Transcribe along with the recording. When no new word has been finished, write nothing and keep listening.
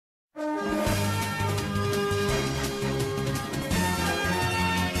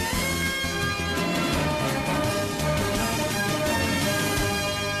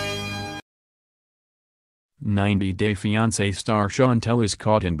90-Day Fiancé star Chantel is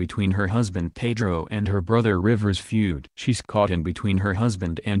caught in between her husband Pedro and her brother River's feud. She's caught in between her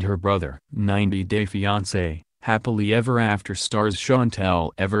husband and her brother. 90-Day Fiancé, Happily Ever After stars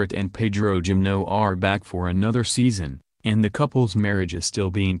Chantel, Everett and Pedro Jimeno are back for another season, and the couple's marriage is still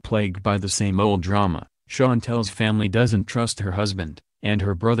being plagued by the same old drama. Chantel's family doesn't trust her husband, and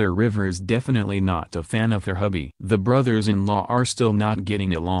her brother River is definitely not a fan of her hubby. The brothers-in-law are still not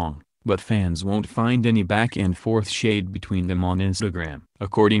getting along, but fans won't find any back-and-forth shade between them on Instagram.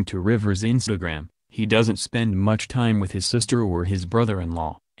 According to River's Instagram, he doesn't spend much time with his sister or his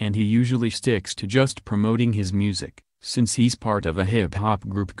brother-in-law, and he usually sticks to just promoting his music, since he's part of a hip-hop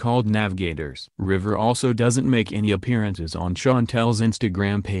group called Navigators. River also doesn't make any appearances on Chantel's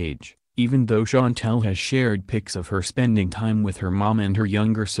Instagram page, even though Chantel has shared pics of her spending time with her mom and her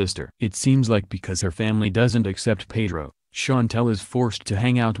younger sister. It seems like because her family doesn't accept Pedro, Chantel is forced to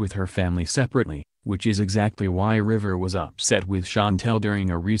hang out with her family separately, which is exactly why River was upset with Chantel during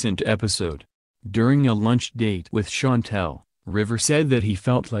a recent episode. During a lunch date with Chantel, River said that he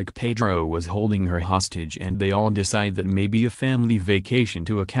felt like Pedro was holding her hostage, and they all decide that maybe a family vacation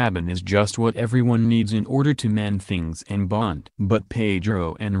to a cabin is just what everyone needs in order to mend things and bond. But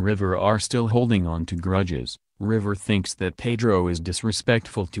Pedro and River are still holding on to grudges. River thinks that Pedro is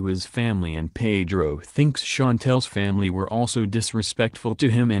disrespectful to his family, and Pedro thinks Chantel's family were also disrespectful to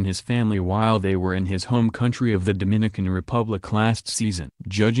him and his family while they were in his home country of the Dominican Republic last season.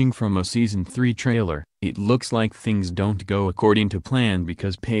 Judging from a Season 3 trailer, it looks like things don't go according to plan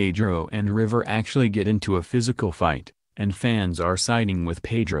because Pedro and River actually get into a physical fight, and fans are siding with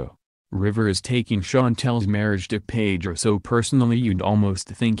Pedro. River is taking Chantel's marriage to Pedro so personally you'd almost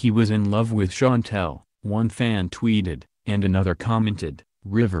think he was in love with Chantel. One fan tweeted, and another commented,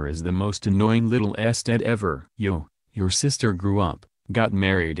 "River is the most annoying little estet ever. Yo, your sister grew up, got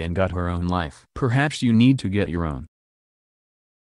married and got her own life. Perhaps you need to get your own."